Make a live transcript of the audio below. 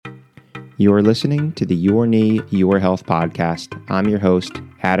You are listening to the Your Knee, Your Health podcast. I'm your host,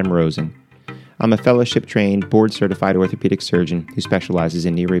 Adam Rosen. I'm a fellowship-trained, board-certified orthopedic surgeon who specializes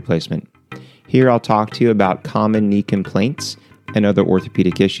in knee replacement. Here I'll talk to you about common knee complaints and other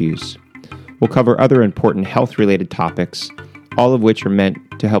orthopedic issues. We'll cover other important health-related topics, all of which are meant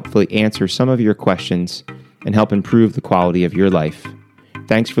to helpfully answer some of your questions and help improve the quality of your life.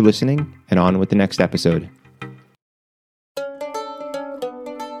 Thanks for listening, and on with the next episode.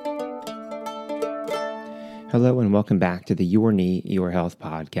 Hello and welcome back to the Your Knee, Your Health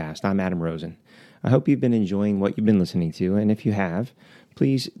podcast. I'm Adam Rosen. I hope you've been enjoying what you've been listening to, and if you have,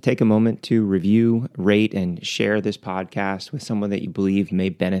 please take a moment to review, rate, and share this podcast with someone that you believe may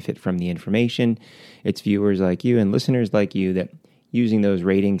benefit from the information. It's viewers like you and listeners like you that using those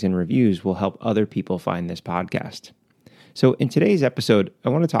ratings and reviews will help other people find this podcast. So in today's episode, I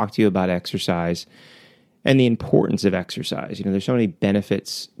want to talk to you about exercise and the importance of exercise. There's so many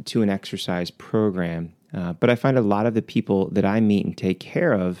benefits to an exercise program. But I find a lot of the people that I meet and take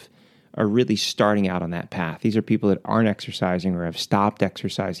care of are really starting out on that path. These are people that aren't exercising or have stopped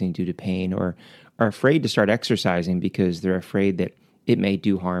exercising due to pain or are afraid to start exercising because they're afraid that it may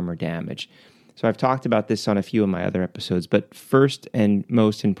do harm or damage. So I've talked about this on a few of my other episodes, but first and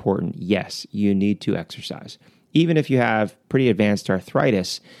most important, yes, you need to exercise. Even if you have pretty advanced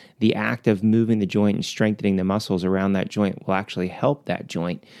arthritis, the act of moving the joint and strengthening the muscles around that joint will actually help that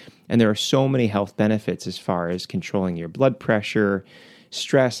joint. And there are so many health benefits as far as controlling your blood pressure,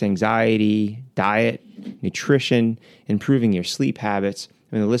 stress, anxiety, diet, nutrition, improving your sleep habits.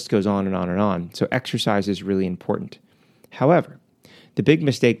 I mean, the list goes on and on and on. So exercise is really important. However, the big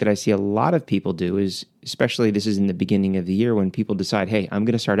mistake that I see a lot of people do is, especially this is in the beginning of the year when people decide, hey, I'm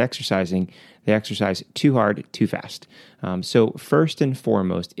going to start exercising, they exercise too hard, too fast. So first and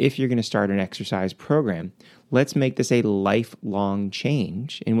foremost, if you're going to start an exercise program, let's make this a lifelong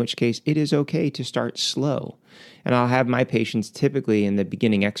change, in which case it is okay to start slow. And I'll have my patients typically in the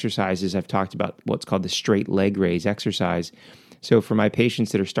beginning exercises, I've talked about what's called the straight leg raise exercise. So for my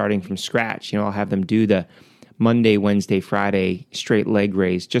patients that are starting from scratch, I'll have them do the Monday, Wednesday, Friday straight leg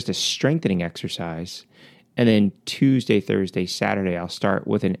raise, just a strengthening exercise. And then Tuesday, Thursday, Saturday, I'll start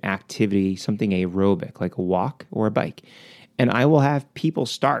with an activity, something aerobic, like a walk or a bike. And I will have people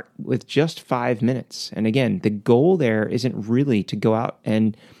start with just 5 minutes. And again, the goal there isn't really to go out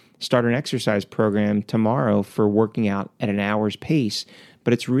and start an exercise program tomorrow for working out at an hour's pace,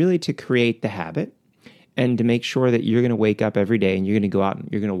 but it's really to create the habit and to make sure that you're going to wake up every day and you're going to go out and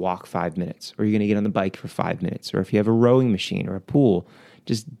you're going to walk 5 minutes, or you're going to get on the bike for 5 minutes, or if you have a rowing machine or a pool,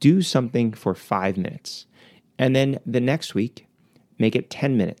 just do something for 5 minutes. And then the next week, make it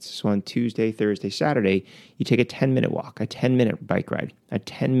 10 minutes. So on Tuesday, Thursday, Saturday, you take a 10-minute walk, a 10-minute bike ride, a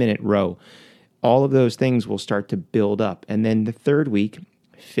 10-minute row. All of those things will start to build up. And then the third week,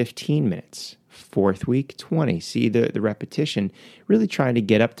 15 minutes. Fourth week, 20. See the repetition, really trying to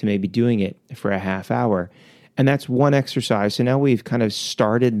get up to maybe doing it for a half hour. And that's one exercise. So now we've kind of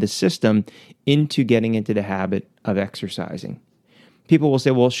started the system into getting into the habit of exercising. People will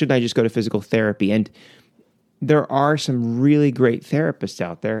say, well, shouldn't I just go to physical therapy? And there are some really great therapists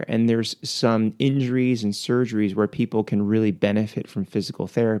out there, and there's some injuries and surgeries where people can really benefit from physical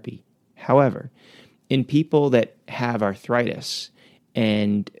therapy. However, in people that have arthritis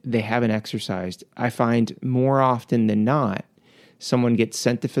and they haven't exercised, I find more often than not, someone gets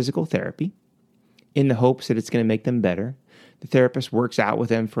sent to physical therapy in the hopes that it's going to make them better. The therapist works out with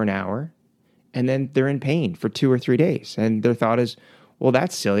them for an hour, and then they're in pain for 2 or 3 days. And their thought is, well,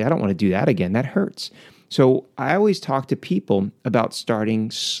 that's silly. I don't want to do that again. That hurts. So I always talk to people about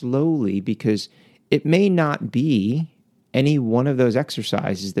starting slowly, because it may not be any one of those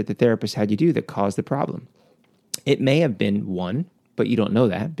exercises that the therapist had you do that caused the problem. It may have been one, but you don't know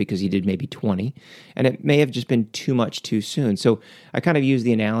that because you did maybe 20, and it may have just been too much too soon. So I kind of use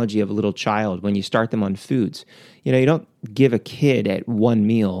the analogy of a little child when you start them on foods. You don't give a kid at one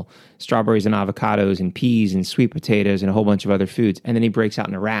meal strawberries and avocados and peas and sweet potatoes and a whole bunch of other foods, and then he breaks out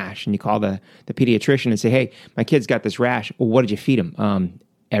in a rash, and you call the pediatrician and say, hey, my kid's got this rash. Well, what did you feed him?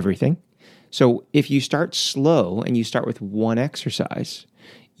 Everything. So if you start slow and you start with one exercise,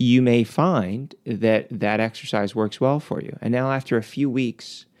 you may find that exercise works well for you. And now after a few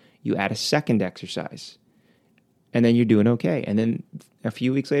weeks, you add a second exercise, and then you're doing okay. And then a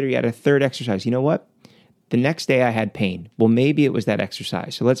few weeks later, you add a third exercise. You know what? The next day I had pain. Well, maybe it was that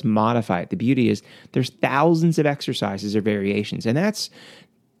exercise. So let's modify it. The beauty is there's thousands of exercises or variations, and that's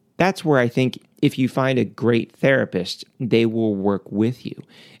that's where I think if you find a great therapist, they will work with you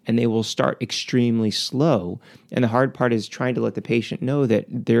and they will start extremely slow. And the hard part is trying to let the patient know that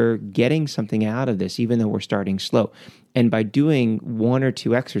they're getting something out of this, even though we're starting slow. And by doing one or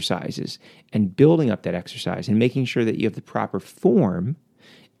two exercises and building up that exercise and making sure that you have the proper form,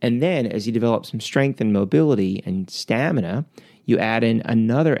 and then as you develop some strength and mobility and stamina, you add in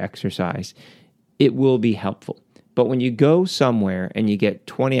another exercise, it will be helpful. But when you go somewhere and you get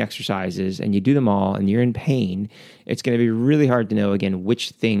 20 exercises and you do them all and you're in pain, it's going to be really hard to know, again,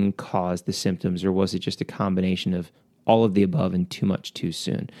 which thing caused the symptoms, or was it just a combination of all of the above and too much too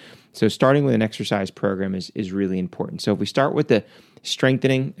soon? So starting with an exercise program is really important. So if we start with the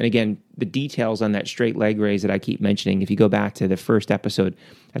strengthening, and again, the details on that straight leg raise that I keep mentioning, if you go back to the first episode,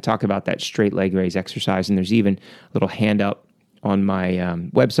 I talk about that straight leg raise exercise, and there's even a little handout on my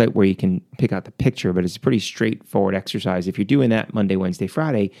website where you can pick out the picture, but it's a pretty straightforward exercise. If you're doing that Monday, Wednesday,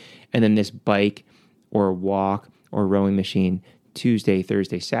 Friday, and then this bike or walk or rowing machine Tuesday,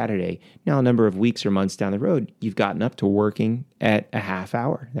 Thursday, Saturday, now a number of weeks or months down the road, you've gotten up to working at a half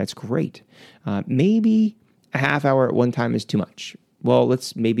hour. That's great. Maybe a half hour at one time is too much. Well,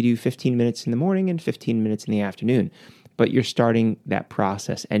 let's maybe do 15 minutes in the morning and 15 minutes in the afternoon. But you're starting that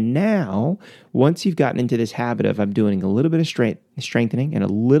process. And now, once you've gotten into this habit of I'm doing a little bit of strengthening and a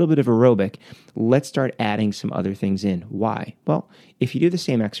little bit of aerobic, let's start adding some other things in. Why? Well, if you do the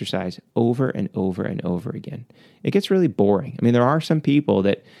same exercise over and over and over again, it gets really boring. I mean, there are some people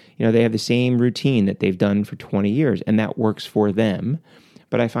that, they have the same routine that they've done for 20 years, and that works for them.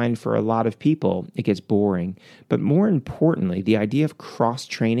 But I find for a lot of people, it gets boring. But more importantly, the idea of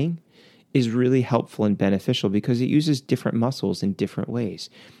cross-training is really helpful and beneficial because it uses different muscles in different ways.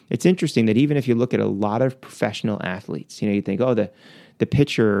 It's interesting that even if you look at a lot of professional athletes, you think, oh, the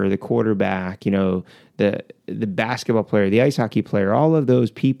pitcher, the quarterback, the basketball player, the ice hockey player, all of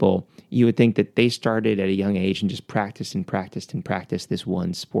those people, you would think that they started at a young age and just practiced and practiced and practiced this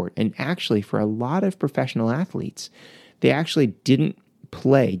one sport. And actually, for a lot of professional athletes, they actually didn't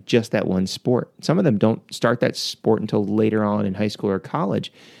play just that one sport. Some of them don't start that sport until later on in high school or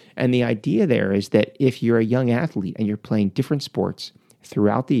college. And the idea there is that if you're a young athlete and you're playing different sports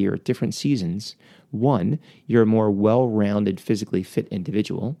throughout the year, different seasons, 1, you're a more well-rounded, physically fit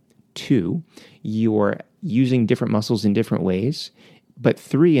individual. 2, you're using different muscles in different ways. But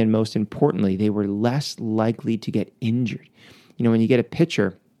 3, and most importantly, they were less likely to get injured. When you get a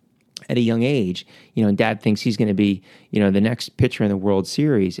pitcher at a young age, and dad thinks he's going to be, the next pitcher in the World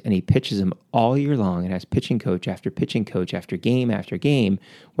Series, and he pitches him all year long and has pitching coach after game,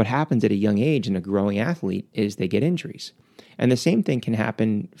 what happens at a young age in a growing athlete is they get injuries. And the same thing can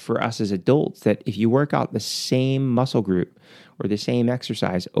happen for us as adults, that if you work out the same muscle group or the same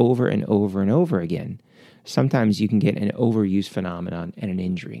exercise over and over and over again, sometimes you can get an overuse phenomenon and an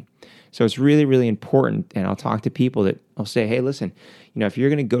injury. So it's really, really important. And I'll talk to people that I'll say, hey, listen, if you're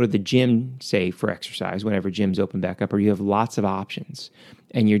going to go to the gym, say for exercise, whenever gyms open back up, or you have lots of options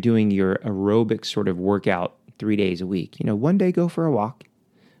and you're doing your aerobic sort of workout 3 days a week, one day go for a walk,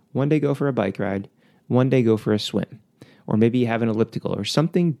 one day go for a bike ride, one day go for a swim, or maybe you have an elliptical or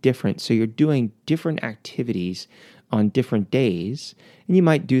something different. So you're doing different activities on different days. And you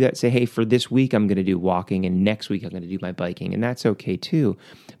might do that, say, hey, for this week, I'm going to do walking, and next week, I'm going to do my biking. And that's okay too.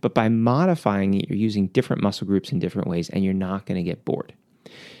 But by modifying it, you're using different muscle groups in different ways, and you're not going to get bored.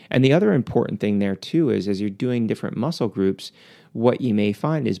 And the other important thing there too is as you're doing different muscle groups, what you may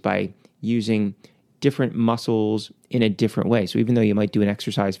find is by using different muscles in a different way. So even though you might do an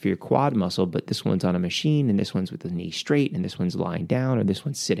exercise for your quad muscle, but this one's on a machine, and this one's with the knee straight, and this one's lying down, or this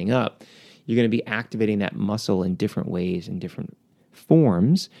one's sitting up, you're going to be activating that muscle in different ways and different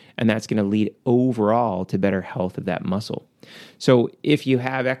forms, and that's going to lead overall to better health of that muscle. So if you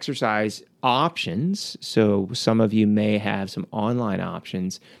have exercise options, so some of you may have some online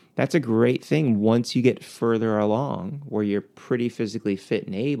options, that's a great thing. Once you get further along where you're pretty physically fit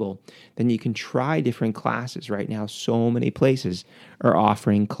and able, then you can try different classes. Right now, so many places are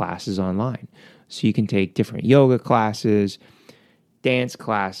offering classes online. So you can take different yoga classes, dance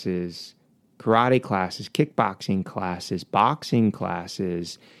classes, karate classes, kickboxing classes, boxing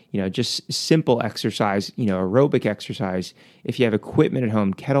classes, just simple exercise, aerobic exercise. If you have equipment at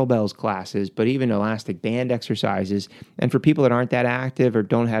home, kettlebells classes, but even elastic band exercises. And for people that aren't that active or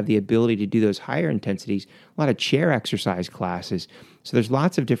don't have the ability to do those higher intensities, a lot of chair exercise classes. So there's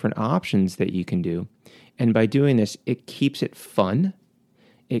lots of different options that you can do. And by doing this, it keeps it fun.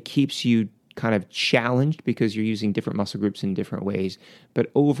 It keeps you kind of challenged because you're using different muscle groups in different ways. But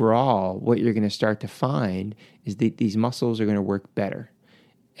overall, what you're going to start to find is that these muscles are going to work better.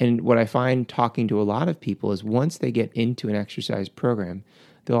 And what I find talking to a lot of people is once they get into an exercise program,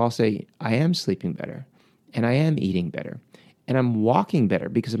 they'll all say, I am sleeping better, and I am eating better, and I'm walking better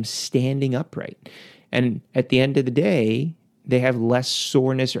because I'm standing upright. And at the end of the day, they have less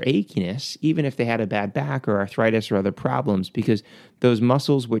soreness or achiness, even if they had a bad back or arthritis or other problems, because those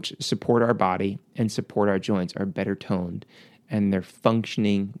muscles which support our body and support our joints are better toned and they're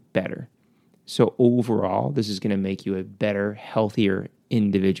functioning better. So overall, this is going to make you a better, healthier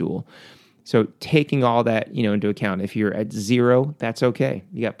individual. So taking all that, into account, if you're at 0, that's okay.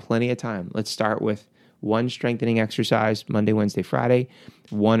 You got plenty of time. Let's start with 1 strengthening exercise Monday, Wednesday, Friday,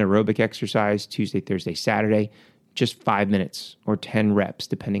 1 aerobic exercise Tuesday, Thursday, Saturday, just 5 minutes or 10 reps,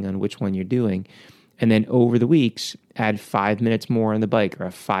 depending on which one you're doing. And then over the weeks, add 5 minutes more on the bike, or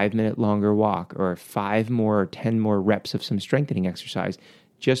a 5-minute longer walk, or 5 more or 10 more reps of some strengthening exercise,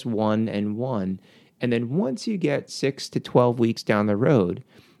 just 1 and 1. And then once you get 6 to 12 weeks down the road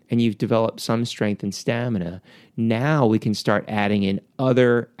and you've developed some strength and stamina, now we can start adding in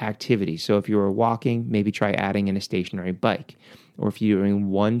other activities. So if you were walking, maybe try adding in a stationary bike. Or if you're doing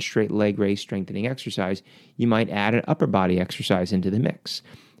 1 straight leg raise strengthening exercise, you might add an upper body exercise into the mix.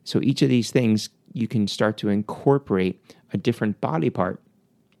 So each of these things, you can start to incorporate a different body part,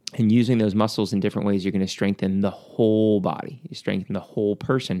 and using those muscles in different ways, you're going to strengthen the whole body. You strengthen the whole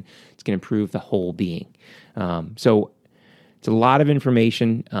person. It's going to improve the whole being. So it's a lot of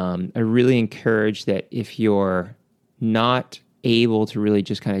information. I really encourage that if you're not able to really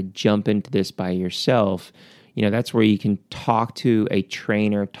just kind of jump into this by yourself, that's where you can talk to a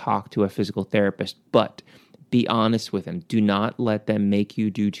trainer, talk to a physical therapist, but be honest with them. Do not let them make you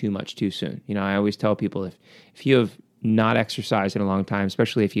do too much too soon. I always tell people if you have not exercised in a long time,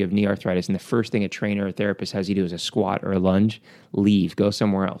 especially if you have knee arthritis, and the first thing a trainer or therapist has you do is a squat or a lunge, leave, go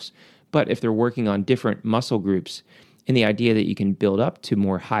somewhere else. But if they're working on different muscle groups, and the idea that you can build up to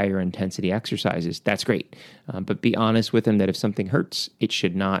more higher intensity exercises, that's great. But be honest with them that if something hurts, it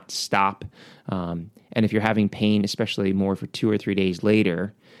should not stop. And if you're having pain, especially more for 2 or 3 days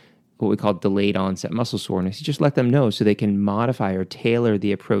later, what we call delayed onset muscle soreness, you just let them know so they can modify or tailor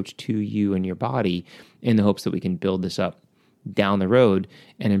the approach to you and your body in the hopes that we can build this up down the road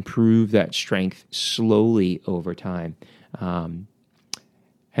and improve that strength slowly over time.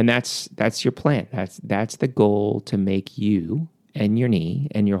 And that's your plan. That's the goal, to make you and your knee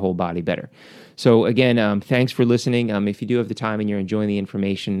and your whole body better. So again, thanks for listening. If you do have the time and you're enjoying the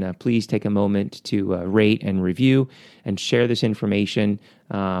information, please take a moment to rate and review and share this information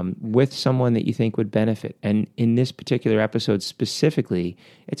with someone that you think would benefit. And in this particular episode specifically,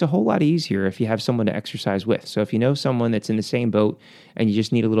 it's a whole lot easier if you have someone to exercise with. So if you know someone that's in the same boat and you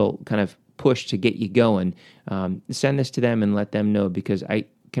just need a little kind of push to get you going, send this to them and let them know, because I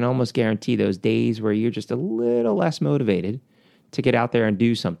can almost guarantee those days where you're just a little less motivated to get out there and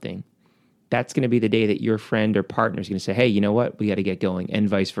do something, that's going to be the day that your friend or partner is going to say, hey, you know what, we got to get going, and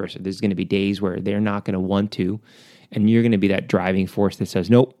vice versa. There's going to be days where they're not going to want to, and you're going to be that driving force that says,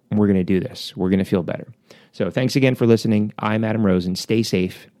 nope, we're going to do this. We're going to feel better. So thanks again for listening. I'm Adam Rosen. Stay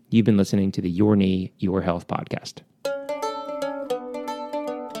safe. You've been listening to the Your Knee, Your Health podcast.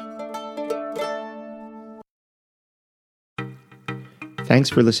 Thanks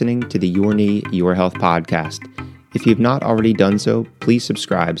for listening to the Your Knee, Your Health podcast. If you've not already done so, please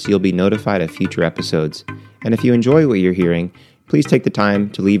subscribe so you'll be notified of future episodes. And if you enjoy what you're hearing, please take the time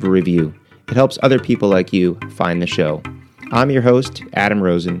to leave a review. It helps other people like you find the show. I'm your host, Adam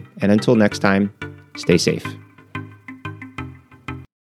Rosen, and until next time, stay safe.